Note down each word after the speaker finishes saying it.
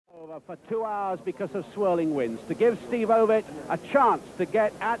For 2 hours because of swirling winds, to give Steve Ovett a chance to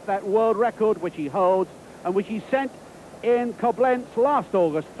get at that world record which he holds and which he set in Koblenz last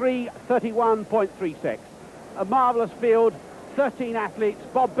August, 3:31.36. A marvellous field, 13 athletes.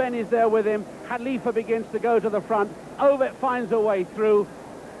 Bob Ben is there with him. Khalifa begins to go to the front. Ovett finds a way through.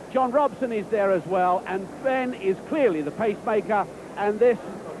 John Robson is there as well, and Ben is clearly the pacemaker, and this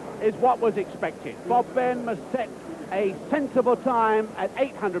is what was expected. Bob Ben must set a sensible time at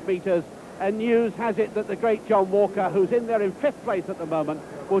 800 metres, and news has it that the great John Walker, who's in there in 5th place at the moment,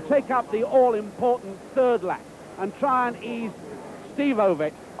 will take up the all-important 3rd lap and try and ease Steve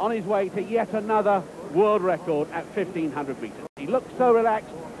Ovett on his way to yet another world record at 1,500 metres. He looks so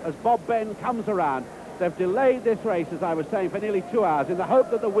relaxed as Bob Ben comes around. They've delayed this race, as I was saying, for nearly 2 hours in the hope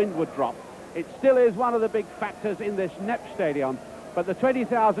that the wind would drop. It still is one of the big factors in this Nep Stadium, but the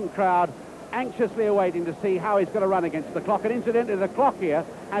 20,000 crowd anxiously awaiting to see how he's going to run against the clock. And incidentally, the clock here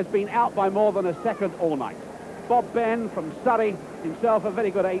has been out by more than a second all night. Bob Ben from Surrey, himself a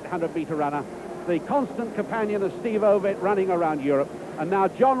very good 800-metre runner, the constant companion of Steve Ovett running around Europe. And now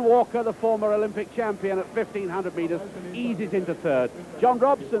John Walker, the former Olympic champion at 1,500 metres, eases into 3rd. John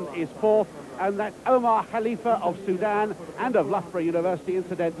Robson is 4th, and that's Omar Khalifa of Sudan and of Loughborough University,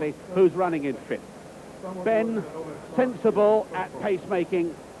 incidentally, who's running in 5th. Ben, sensible at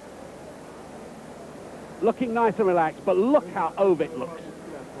pacemaking, looking nice and relaxed, but look how Ovett looks.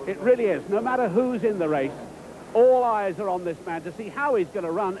 It really is. No matter who's in the race, all eyes are on this man to see how he's going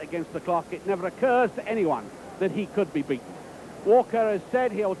to run against the clock. It never occurs to anyone that he could be beaten. Walker has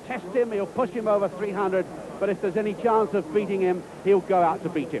said he'll test him, he'll push him over 300, but if there's any chance of beating him, he'll go out to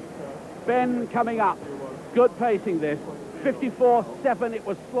beat him. Ben coming up, good pacing this, 54.7. It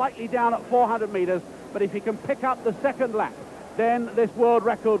was slightly down at 400 metres, but if he can pick up the 2nd lap, then this world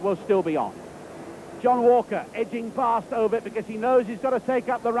record will still be on. John Walker edging past Ovett because he knows he's got to take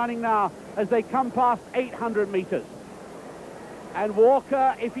up the running now as they come past 800 metres. And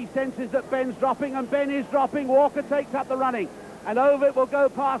Walker, if he senses that Ben's dropping, and Ben is dropping, Walker takes up the running. And Ovett will go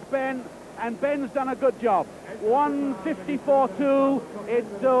past Ben, and Ben's done a good job. 1:54.2,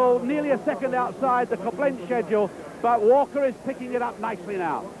 it's nearly a second outside the Koblenz schedule, but Walker is picking it up nicely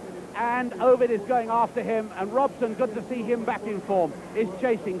now. And Ovett is going after him, and Robson, good to see him back in form, is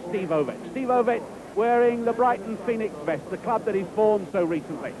chasing Steve Ovett. Steve Ovett wearing the Brighton Phoenix vest, the club that he's formed so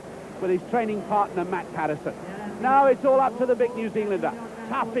recently, with his training partner Matt Patterson. Now it's all up to the big New Zealander,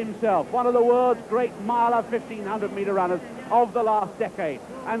 Tough himself, one of the world's great miler 1,500-metre runners of the last decade,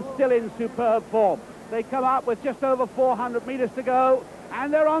 and still in superb form. They come up with just over 400 metres to go,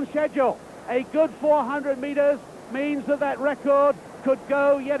 and they're on schedule. A good 400 metres means that that record could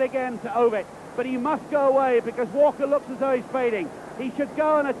go yet again to Ovett, but he must go away because Walker looks as though he's fading. He should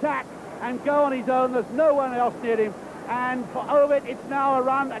go and attack and go on his own. There's no one else near him, and for Ovett it's now a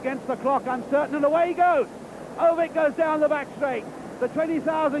run against the clock, uncertain, and away he goes. Ovett goes down the back straight. The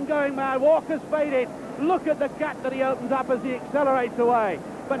 20,000 going mad. Walker's faded. Look at the gap that he opens up as he accelerates away.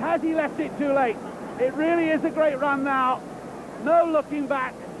 But has he left it too late? It really is a great run now. No looking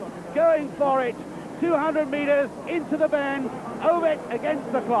back, going for it. 200 metres into the bend. Ovett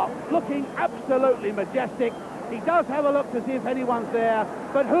against the clock, looking absolutely majestic. He does have a look to see if anyone's there,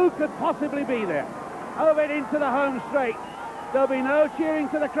 but who could possibly be there? Ovett into the home straight. There'll be no cheering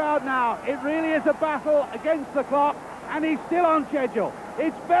to the crowd now. It really is a battle against the clock, and he's still on schedule.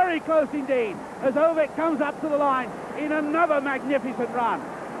 It's very close indeed as Ovett comes up to the line in another magnificent run.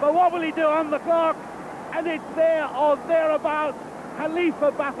 But what will he do on the clock? And it's there or thereabouts.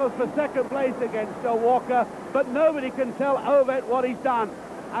 Khalifa battles for 2nd place against Joe Walker, but nobody can tell Ovett what he's done.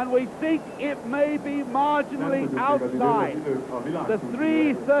 And we think it may be marginally outside. The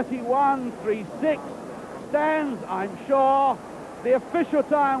 3:31.36 stands, I'm sure. The official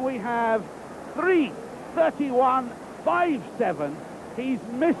time we have 3:31.57. He's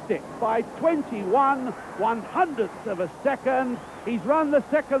missed it by 21/100ths of a second. He's run the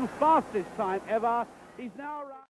 2nd fastest time ever. He's now run